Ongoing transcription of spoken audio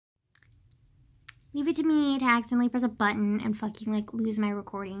Leave it to me to accidentally press a button and fucking, like, lose my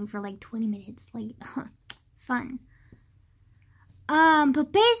recording for, like, 20 minutes. Like, fun.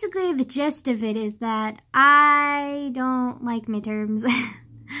 But basically the gist of it is that I don't like midterms.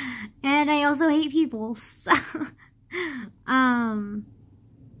 And I also hate people, so...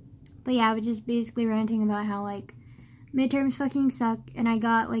 But yeah, I was just basically ranting about how, like, midterms fucking suck, and I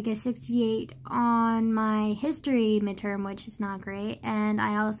got, like, a 68 on my history midterm, which is not great, and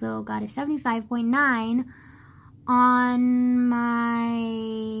I also got a 75.9 on my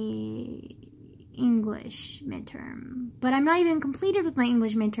English midterm. But I'm not even completed with my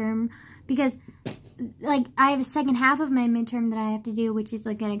English midterm, because, like, I have a second half of my midterm that I have to do, which is,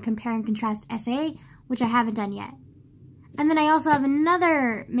 like, a compare and contrast essay, which I haven't done yet. And then I also have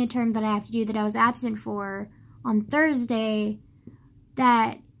another midterm that I have to do that I was absent for on Thursday,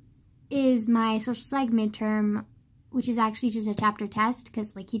 that is my social psych midterm, which is actually just a chapter test,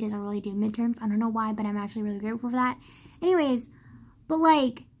 because, like, he doesn't really do midterms. I don't know why, but I'm actually really grateful for that. Anyways, but,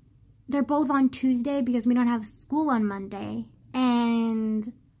 like, they're both on Tuesday because we don't have school on Monday,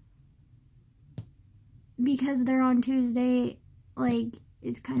 and because they're on Tuesday, like,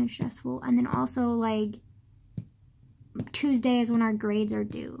 it's kind of stressful. And then also, like, Tuesday is when our grades are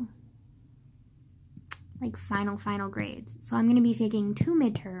due. Like, final grades. So I'm going to be taking 2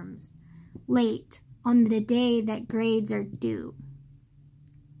 midterms late on the day that grades are due.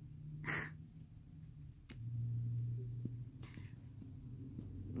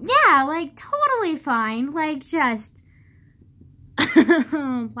 Yeah, like, totally fine. Like, just...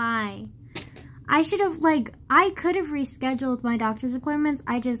 Why? I should have, like, I could have rescheduled my doctor's appointments.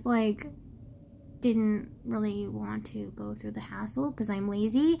 I just, like, didn't really want to go through the hassle because I'm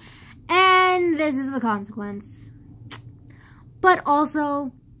lazy. And this is the consequence. But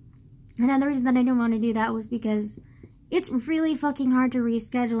also, another reason that I didn't want to do that was because it's really fucking hard to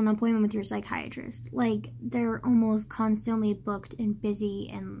reschedule an appointment with your psychiatrist. Like, they're almost constantly booked and busy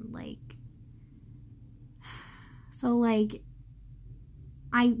and, like... So, like,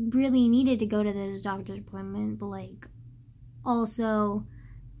 I really needed to go to this doctor's appointment, but, like, also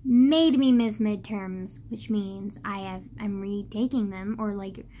made me miss midterms, which means I'm retaking them, or,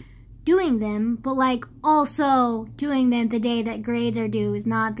 like, doing them, but, like, also doing them the day that grades are due is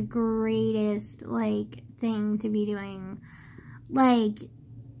not the greatest, like, thing to be doing, like,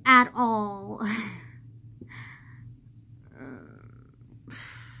 at all.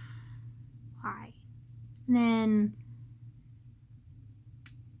 Why? Then,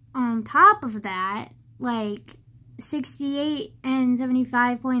 on top of that, like, 68 and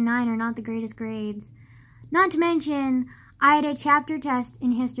 75.9 are not the greatest grades. Not to mention, I had a chapter test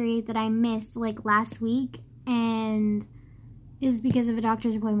in history that I missed, like, last week, and is because of a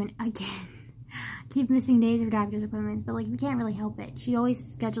doctor's appointment again. Keep missing days for doctor's appointments, but, like, we can't really help it. She always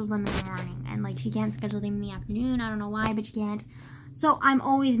schedules them in the morning, and, like, she can't schedule them in the afternoon. I don't know why, but she can't. So I'm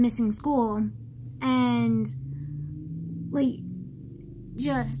always missing school, and, like,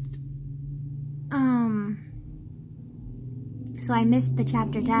 just, so I missed the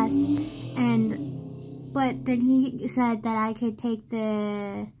chapter test, but then he said that I could take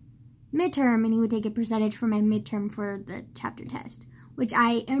the midterm, and he would take a percentage for my midterm for the chapter test, which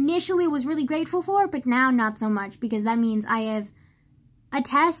I initially was really grateful for, but now not so much, because that means I have a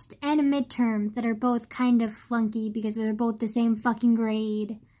test and a midterm that are both kind of flunky, because they're both the same fucking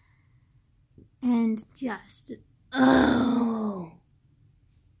grade, and just, oh,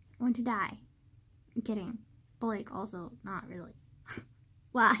 I want to die. I'm kidding. But, like, also, not really.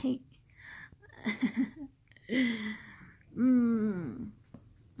 Why?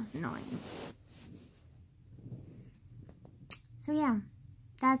 That's annoying. So, yeah.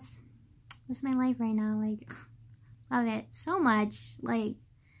 That's my life right now. Like, love it so much. Like,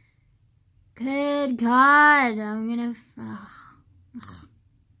 good God. I'm gonna...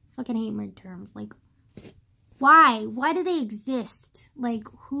 fucking hate midterms. Like, why? Why do they exist? Like,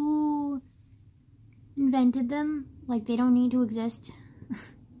 who invented them? Like, they don't need to exist.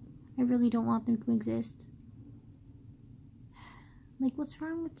 I really don't want them to exist. Like, what's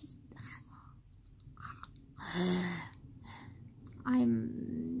wrong with just...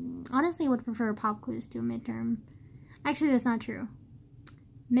 honestly would prefer a pop quiz to a midterm. Actually, that's not true.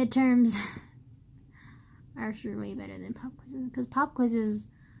 Midterms are actually way better than pop quizzes, because pop quizzes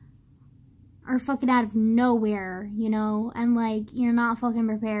are fucking out of nowhere, you know, and, like, you're not fucking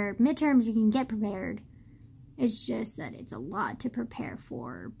prepared. Midterms, you can get prepared. It's just that it's a lot to prepare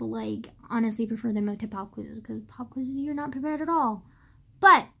for, but, like, honestly prefer them to pop quizzes, because pop quizzes, you're not prepared at all.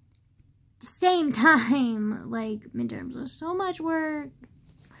 But, at the same time, like, midterms are so much work.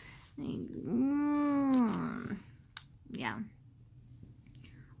 Like, yeah.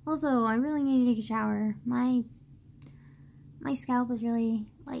 Also, I really need to take a shower. My scalp is really,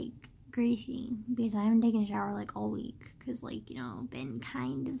 like, greasy because I haven't taken a shower, like, all week. Because, like, you know, been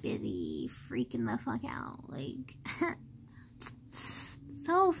kind of busy freaking the fuck out. Like,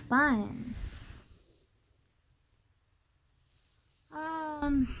 so fun.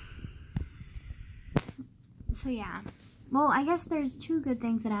 So yeah. Well, I guess there's two good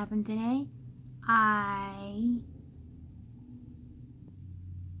things that happened today. I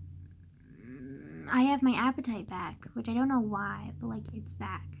have my appetite back, which I don't know why, but like it's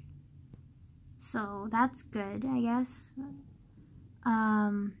back. So that's good, I guess.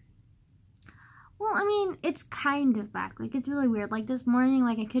 Well, I mean, it's kind of back. Like, it's really weird. Like, this morning,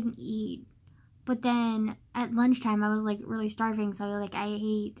 like, I couldn't eat. But then at lunchtime, I was like really starving, so like I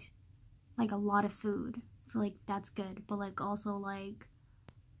ate like a lot of food. So like that's good, but like also like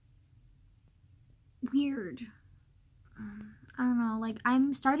weird. I don't know, like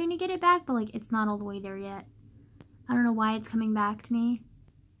I'm starting to get it back, but like it's not all the way there yet. I don't know why it's coming back to me,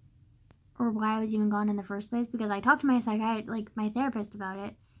 or why I was even gone in the first place, because I talked to my psychiatrist, like my therapist, about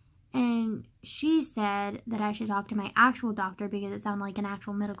it, and she said that I should talk to my actual doctor because it sounded like an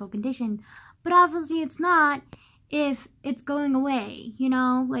actual medical condition, but obviously it's not if it's going away, you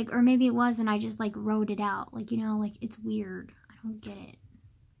know, like, or maybe it was and I just like wrote it out, like, you know, like it's weird. I don't get it.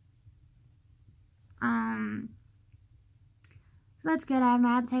 So that's good. I have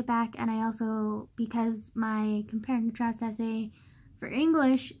my appetite back, and I also, because my compare and contrast essay for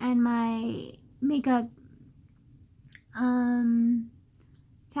English and my makeup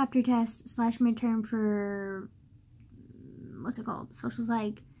chapter test / midterm for, what's it called, social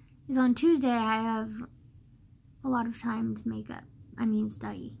psych, is on Tuesday, I have a lot of time to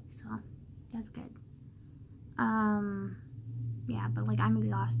study, so that's good. Yeah, but like I'm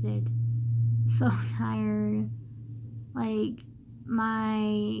exhausted, so tired, like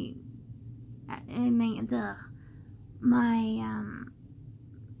my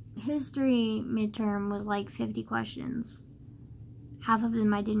history midterm was like 50 questions. Half of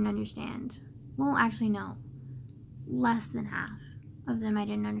them I didn't understand. Well, actually no, less than half of them I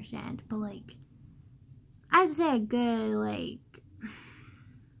didn't understand, but like I'd say a good like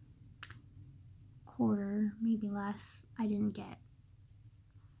quarter, maybe less, I didn't get,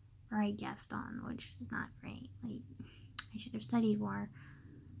 or I guessed on, which is not great. Like, I should have studied more.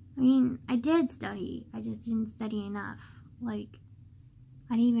 I mean, I did study, I just didn't study enough. Like,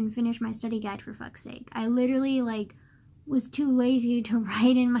 I didn't even finish my study guide, for fuck's sake. I literally, like, was too lazy to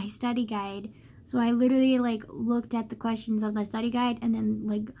write in my study guide, so I literally, like, looked at the questions of the study guide and then,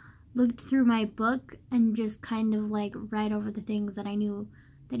 like, looked through my book and just kind of, like, read over the things that I knew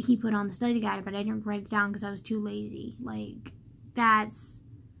that he put on the study guide, but I didn't write it down because I was too lazy. Like, that's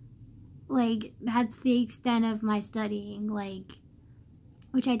the extent of my studying, like,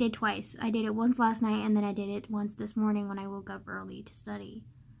 which I did twice. I did it once last night, and then I did it once this morning when I woke up early to study.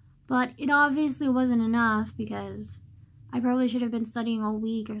 But it obviously wasn't enough, because I probably should have been studying all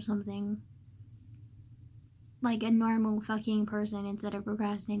week or something, like a normal fucking person, instead of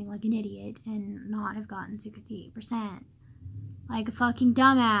procrastinating like an idiot and not have gotten 68%. Like a fucking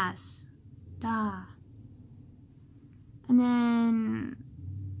dumbass. Duh. And then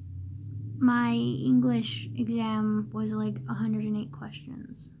my English exam was like 108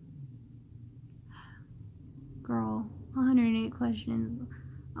 questions. Girl, 108 questions.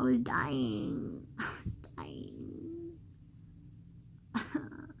 I was dying. I was dying.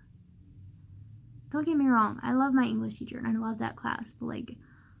 Don't get me wrong, I love my English teacher and I love that class, but like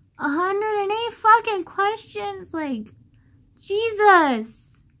 108 fucking questions, like,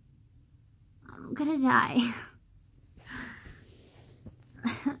 Jesus, I'm gonna die.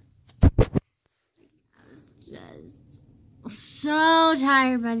 I was just so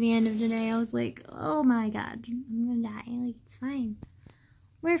tired by the end of today. I was like, oh my god, I'm gonna die. Like, it's fine.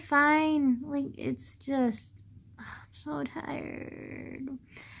 We're fine. Like, it's just, I'm so tired.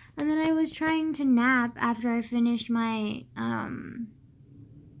 And then I was trying to nap after I finished my,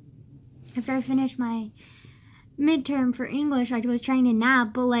 midterm for English. I was trying to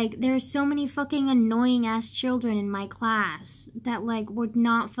nap, but like there's so many fucking annoying ass children in my class that like would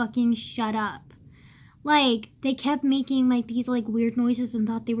not fucking shut up. Like, they kept making like these like weird noises and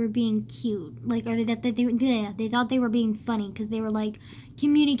thought they were being cute, like, or they thought they were being funny because they were like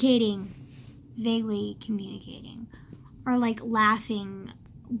vaguely communicating, or like laughing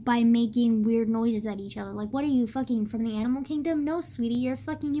by making weird noises at each other. Like, what are you, fucking from the animal kingdom? No, sweetie, you're a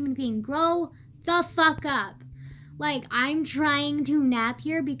fucking human being. Grow the fuck up. Like, I'm trying to nap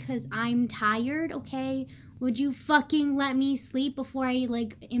here because I'm tired, okay? Would you fucking let me sleep before I,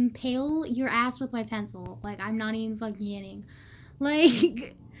 like, impale your ass with my pencil? Like, I'm not even fucking kidding.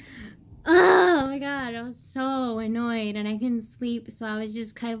 Like, Oh my god, I was so annoyed and I couldn't sleep, so I was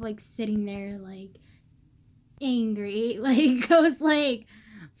just kind of like sitting there like angry. Like I was like,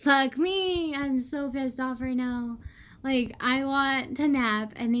 fuck me, I'm so pissed off right now. Like I want to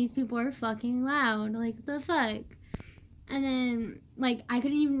nap and these people are fucking loud. Like the fuck? And then like I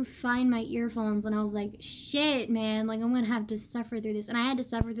couldn't even find my earphones and I was like, shit man, like I'm gonna have to suffer through this. And I had to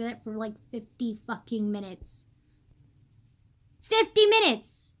suffer through that for like 50 fucking minutes. 50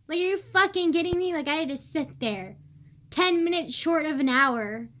 minutes! Like, are you fucking kidding me? Like, I had to sit there 10 minutes short of an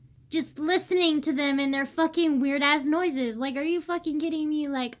hour just listening to them and their fucking weird-ass noises. Like, are you fucking kidding me?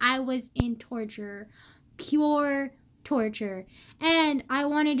 Like, I was in torture. Pure torture. And I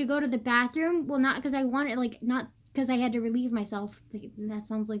wanted to go to the bathroom. Well, not because I wanted, like, not because I had to relieve myself. Like, that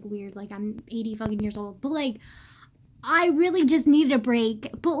sounds, like, weird. Like, I'm 80 fucking years old. But, like, I really just needed a break,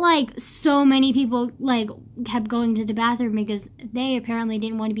 but like so many people like kept going to the bathroom because they apparently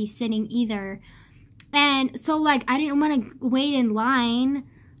didn't want to be sitting either. And so like I didn't want to wait in line.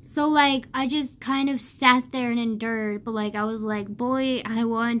 So like I just kind of sat there and endured, but like I was like, boy, I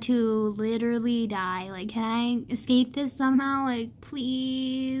want to literally die. Like, can I escape this somehow? Like,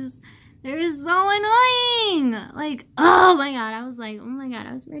 please. They're so annoying. Like, oh my god. I was like, oh my god,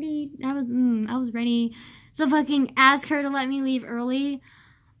 I was ready. I was ready. So fucking ask her to let me leave early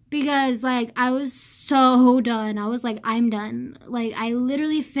because like I was so done. I was like, I'm done. Like I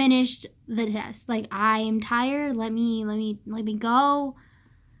literally finished the test. Like I am tired. Let me go.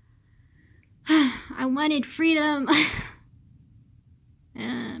 I wanted freedom. But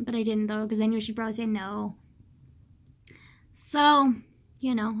I didn't though because I knew she'd probably say no. So,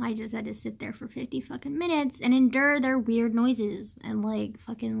 you know, I just had to sit there for 50 fucking minutes and endure their weird noises and like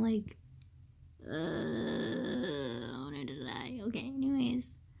fucking like I wanted to die. Okay,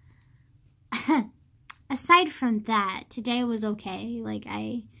 anyways. Aside from that, today was okay. Like,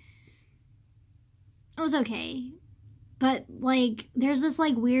 it was okay. But, like, there's this,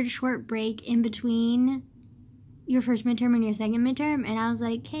 like, weird short break in between your first midterm and your second midterm. And I was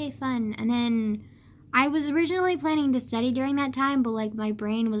like, okay, fun. And then I was originally planning to study during that time, but, like, my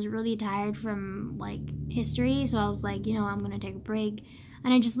brain was really tired from, like, history. So I was like, you know, I'm going to take a break.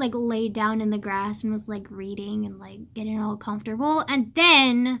 And I just, like, laid down in the grass and was, like, reading and, like, getting all comfortable. And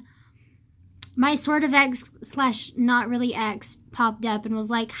then my sort of ex / not really ex popped up and was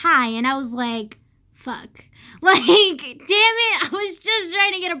like, hi. And I was like, fuck. Like, damn it. I was just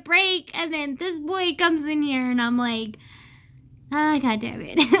trying to get a break. And then this boy comes in here and I'm like, oh, god damn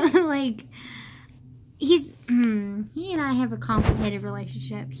it. Like, he and I have a complicated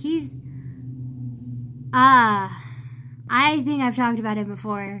relationship. I think I've talked about it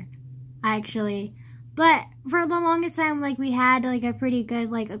before, actually. But for the longest time, like, we had, like, a pretty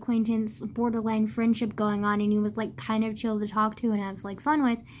good, like, acquaintance, borderline friendship going on. And he was, like, kind of chill to talk to and have, like, fun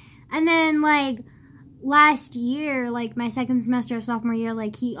with. And then, like, last year, like, my second semester of sophomore year,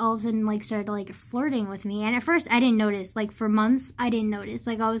 like, he all of a sudden, like, started, like, flirting with me. And at first, I didn't notice. Like, for months, I didn't notice.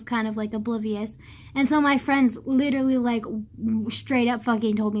 Like, I was kind of, like, oblivious. And so my friends literally, like, straight up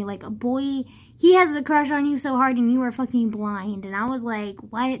fucking told me, like, boy, he has a crush on you so hard and you are fucking blind. And I was like,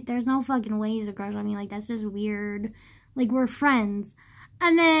 what? There's no fucking way he's a crush on me. Like, that's just weird. Like, we're friends.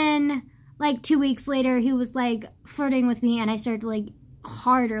 And then, like, 2 weeks later, he was, like, flirting with me and I started, like,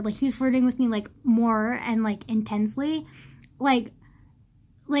 harder. Like, he was flirting with me, like, more and, like, intensely. Like,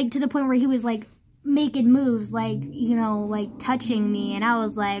 to the point where he was, like, making moves, like, you know, like, touching me. And I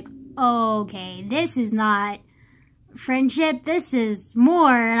was like, okay, this is not friendship, this is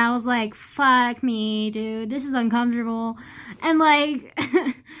more. And I was like, fuck me, dude, this is uncomfortable. And like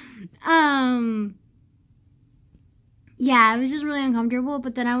yeah, it was just really uncomfortable.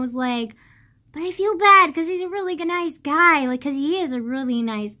 But then I was like, but I feel bad because he's a really nice guy, like, because he is a really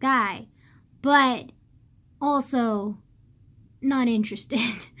nice guy, but also not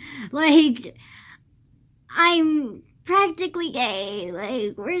interested. Like, I'm practically gay.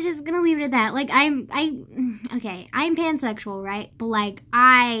 Like, we're just gonna leave it at that. Like, I'm pansexual, right? But, like,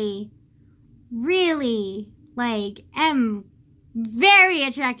 I really, like, am very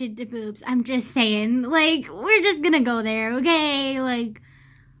attracted to boobs. I'm just saying. Like, we're just gonna go there, okay? Like,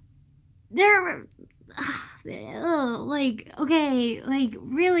 like, okay, like,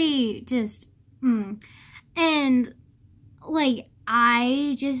 really, just, and, like,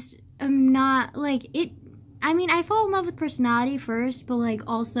 I just am not, like, I mean, I fall in love with personality first, but, like,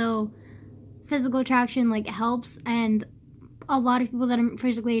 also physical attraction, like, helps, and a lot of people that I'm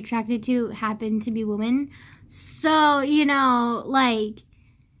physically attracted to happen to be women. So, you know, like,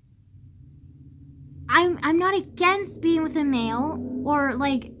 I'm not against being with a male or,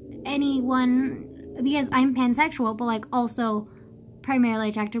 like, anyone, because I'm pansexual, but, like, also primarily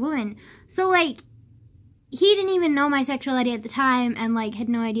attracted to women. So, like, he didn't even know my sexuality at the time and, like, had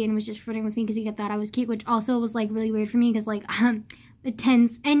no idea and was just flirting with me because he thought I was cute, which also was, like, really weird for me because, like,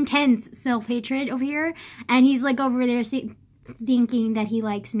 intense self-hatred over here. And he's, like, over there thinking that he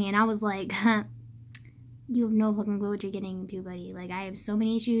likes me. And I was like, you have no fucking clue what you're getting into, buddy. Like, I have so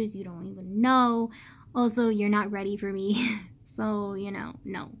many issues you don't even know. Also, you're not ready for me. So, you know,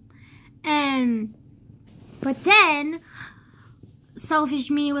 no. But then selfish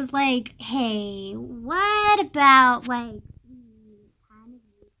me was like, hey, what about, like,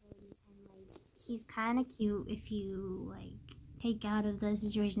 he's kind of cute if you, like, take out of the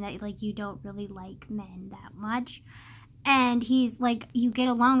situation that, like, you don't really like men that much. And he's, like, you get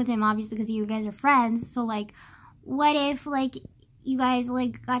along with him, obviously, because you guys are friends. So, like, what if, like, you guys,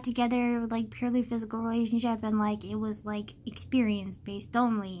 like, got together, like, purely physical relationship and, like, it was, like, experience-based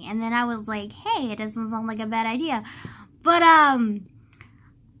only. And then I was like, hey, it doesn't sound like a bad idea. But,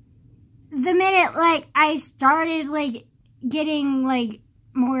 the minute, like, I started, like, getting, like,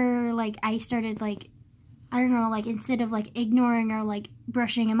 more, like, I started, like, I don't know, like, instead of, like, ignoring or, like,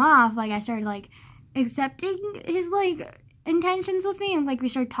 brushing him off, like, I started, like, accepting his, like, intentions with me, and, like, we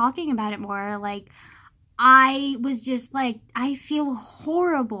started talking about it more. Like, I was just, like, I feel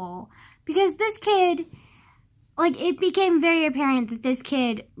horrible, because this kid, like, it became very apparent that this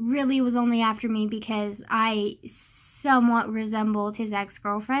kid really was only after me because I somewhat resembled his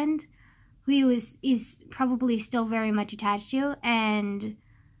ex-girlfriend, who is probably still very much attached to, and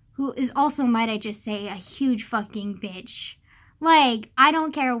who is also, might I just say, a huge fucking bitch. Like, I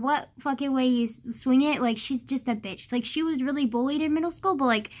don't care what fucking way you swing it, like, she's just a bitch. Like, she was really bullied in middle school, but,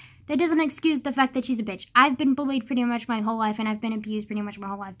 like, that doesn't excuse the fact that she's a bitch. I've been bullied pretty much my whole life, and I've been abused pretty much my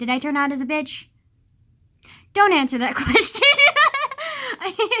whole life. Did I turn out as a bitch? Don't answer that question.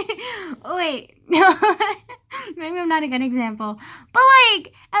 Wait, no. Maybe I'm not a good example. But,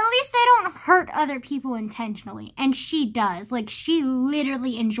 like, at least I don't hurt other people intentionally. And she does. Like, she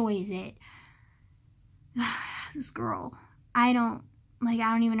literally enjoys it. This girl. I don't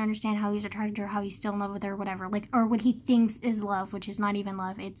even understand how he's attracted to her, how he's still in love with her, whatever. Like, or what he thinks is love, which is not even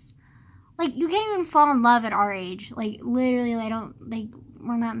love. It's, like, you can't even fall in love at our age. Like, literally,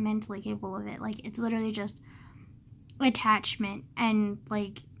 we're not mentally capable of it. Like, it's literally just attachment. And,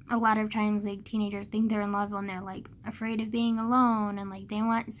 like, a lot of times, like, teenagers think they're in love when they're, like, afraid of being alone. And, like, they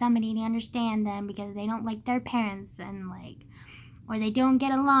want somebody to understand them because they don't like their parents. And, like, or they don't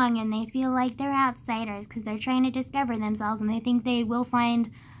get along and they feel like they're outsiders because they're trying to discover themselves and they think they will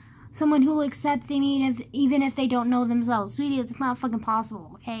find someone who will accept them even if they don't know themselves. Sweetie, that's not fucking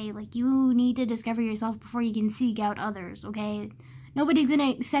possible, okay? Like, you need to discover yourself before you can seek out others, okay? Nobody's gonna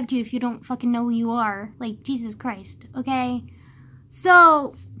accept you if you don't fucking know who you are. Like, Jesus Christ, okay?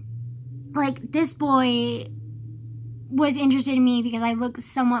 So, like, this boy was interested in me because I look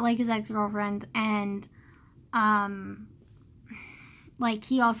somewhat like his ex-girlfriend, and, like,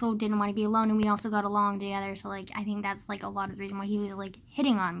 he also didn't want to be alone, and we also got along together, so, like, I think that's, like, a lot of the reason why he was, like,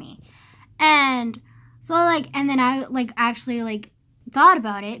 hitting on me. And so, like, and then I, like, actually, like, thought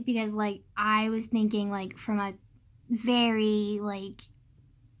about it, because, like, I was thinking, like, from a very, like,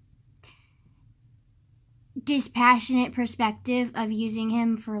 dispassionate perspective of using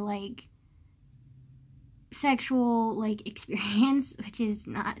him for, like, sexual, like, experience, which is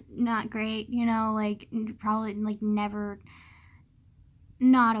not great, you know, like, probably, like, never...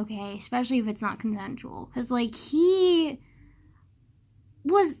 not okay, especially if it's not consensual, because, like, he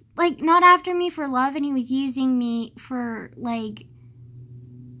was, like, not after me for love, and he was using me for, like,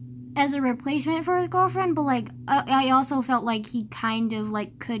 as a replacement for his girlfriend, but, like, I also felt like he kind of,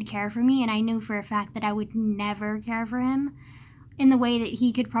 like, could care for me, and I knew for a fact that I would never care for him in the way that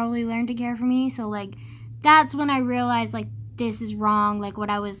he could probably learn to care for me. So, like, that's when I realized, like, this is wrong. Like,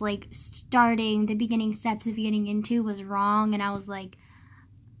 what I was, like, starting, the beginning steps of getting into was wrong, and I was like,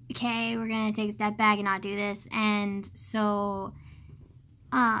 okay, we're gonna take a step back and not do this. And so,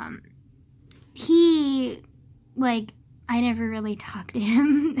 he, like, I never really talked to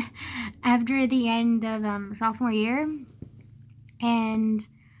him after the end of, sophomore year. And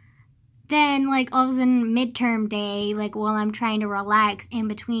then, like, all of a sudden, midterm day, like, while I'm trying to relax in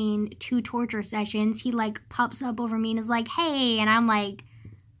between 2 torture sessions, he, like, pops up over me and is like, hey, and I'm like,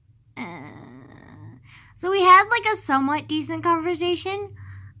 So we had, like, a somewhat decent conversation,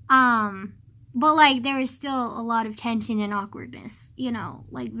 but, like, there was still a lot of tension and awkwardness, you know,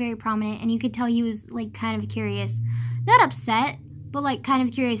 like, very prominent, and you could tell he was, like, kind of curious, not upset, but, like, kind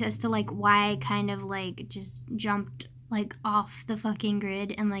of curious as to, like, why I kind of, like, just jumped, like, off the fucking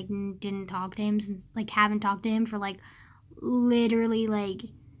grid and, like, didn't talk to him since, like, haven't talked to him for, like, literally, like,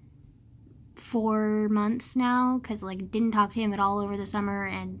 4 months now, because like didn't talk to him at all over the summer,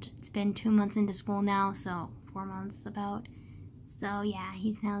 and it's been 2 months into school now, so 4 months about. So yeah,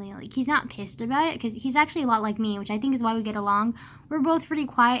 he's finally like, he's not pissed about it, because he's actually a lot like me, which I think is why we get along. We're both pretty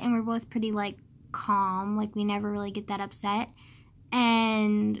quiet, and we're both pretty like calm, like we never really get that upset.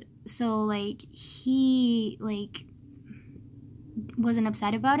 And so like he like wasn't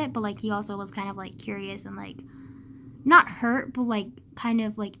upset about it, but like he also was kind of like curious and like not hurt, but like kind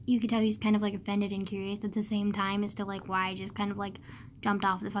of like, you could tell he's kind of like offended and curious at the same time as to like why I just kind of like jumped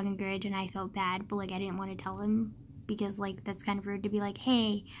off the fucking bridge. And I felt bad, but like I didn't want to tell him, because like that's kind of rude to be like,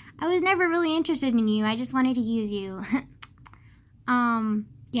 hey, I was never really interested in you, I just wanted to use you.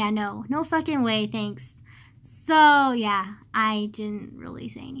 Yeah, no fucking way, thanks. So yeah, I didn't really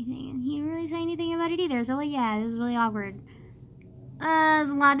say anything, and he didn't really say anything about it either. So like, yeah, it was really awkward. There's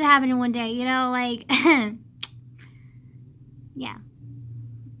a lot to happen in one day, you know, like. Yeah.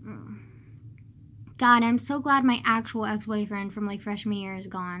 God, I'm so glad my actual ex-boyfriend from like freshman year is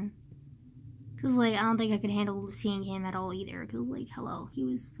gone. Cause like, I don't think I could handle seeing him at all either. Cause like, hello, he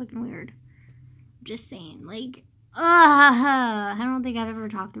was fucking weird. Just saying, like, I don't think I've ever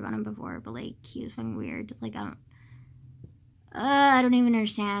talked about him before, but like, he was fucking weird. Like, I don't even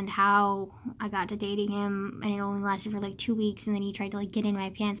understand how I got to dating him, and it only lasted for like 2 weeks, and then he tried to like get in my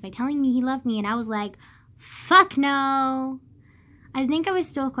pants by telling me he loved me, and I was like, fuck no. I think I was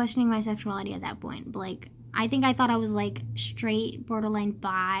still questioning my sexuality at that point, but like, I think I thought I was like straight, borderline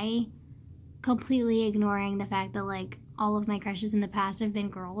bi, completely ignoring the fact that like all of my crushes in the past have been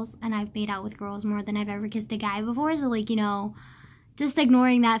girls, and I've made out with girls more than I've ever kissed a guy before. So like, you know, just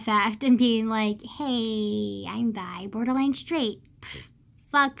ignoring that fact and being like, hey, I'm bi, borderline straight. Pfft,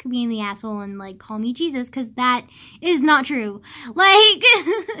 fuck me in the asshole and like call me Jesus, because that is not true. Like,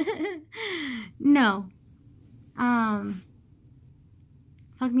 no.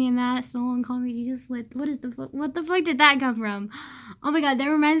 Fuck me in the asshole and call me Jesus. What the fuck did that come from? Oh my god, that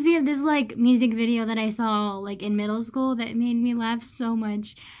reminds me of this like music video that I saw like in middle school that made me laugh so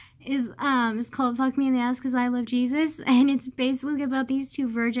much. It's called Fuck Me in the Ass Because I Love Jesus, and it's basically about these two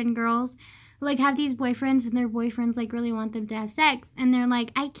virgin girls who like have these boyfriends, and their boyfriends like really want them to have sex, and they're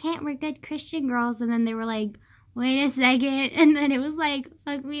like, I can't, we're good Christian girls. And then they were like, wait a second, and then it was like,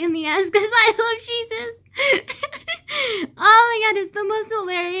 fuck me in the ass because I love Jesus. Oh my god, it's the most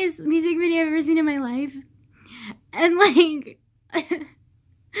hilarious music video I've ever seen in my life. And like,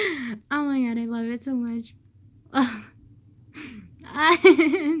 oh my god, I love it so much. But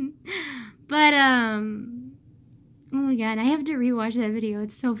oh my god, I have to rewatch that video.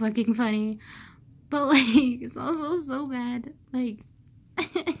 It's so fucking funny. But like, it's also so bad. Like,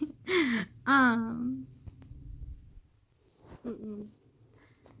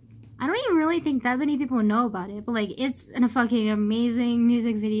 I don't even really think that many people know about it, but like, it's a fucking amazing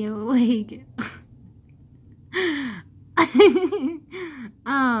music video. Like,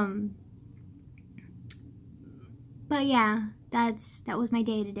 but yeah, that was my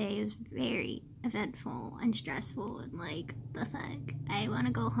day today. It was very eventful and stressful, and like, the fuck, I want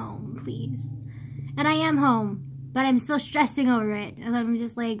to go home, please. And I am home, but I'm still stressing over it, and I'm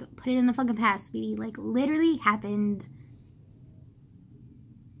just like, put it in the fucking past, sweetie. Like, literally happened.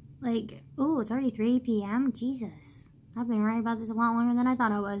 Like, oh, it's already 3 p.m. Jesus, I've been writing about this a lot longer than I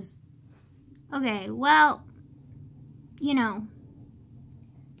thought I was. Okay, well, you know,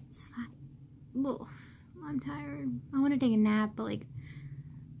 it's fine. Oof, I'm tired. I want to take a nap, but like,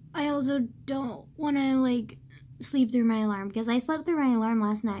 I also don't want to like sleep through my alarm, because I slept through my alarm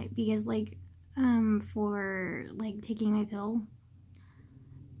last night because like, for like taking my pill,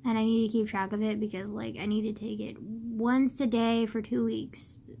 and I need to keep track of it because like I need to take it once a day for 2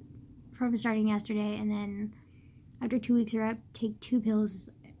 weeks from starting yesterday, and then after 2 weeks are up, take 2 pills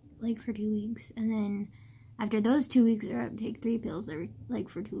like for 2 weeks, and then after those 2 weeks are up, take 3 pills like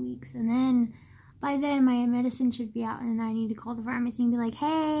for 2 weeks, and then by then my medicine should be out, and I need to call the pharmacy and be like,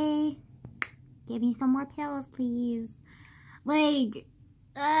 hey, give me some more pills, please. Like,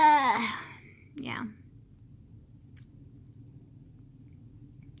 yeah.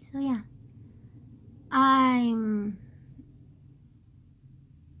 So yeah, I'm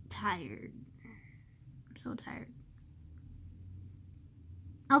tired. I'm so tired.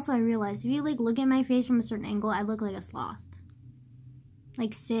 Also, I realized if you like look at my face from a certain angle, I look like a sloth.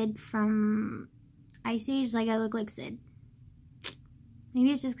 Like Sid from Ice Age. Like, I look like Sid.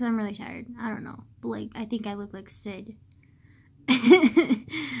 Maybe it's just because I'm really tired. I don't know. But like, I think I look like Sid.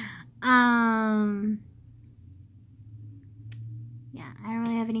 Yeah, I don't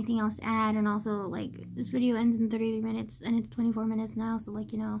really have anything else to add, and also, like, this video ends in 33 minutes, and it's 24 minutes now, so,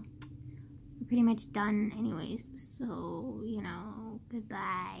 like, you know, we're pretty much done anyways, so, you know,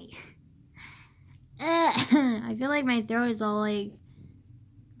 goodbye. I feel like my throat is all like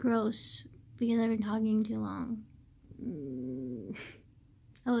gross because I've been talking too long.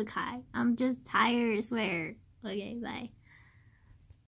 I look high. I'm just tired, I swear. Okay, bye.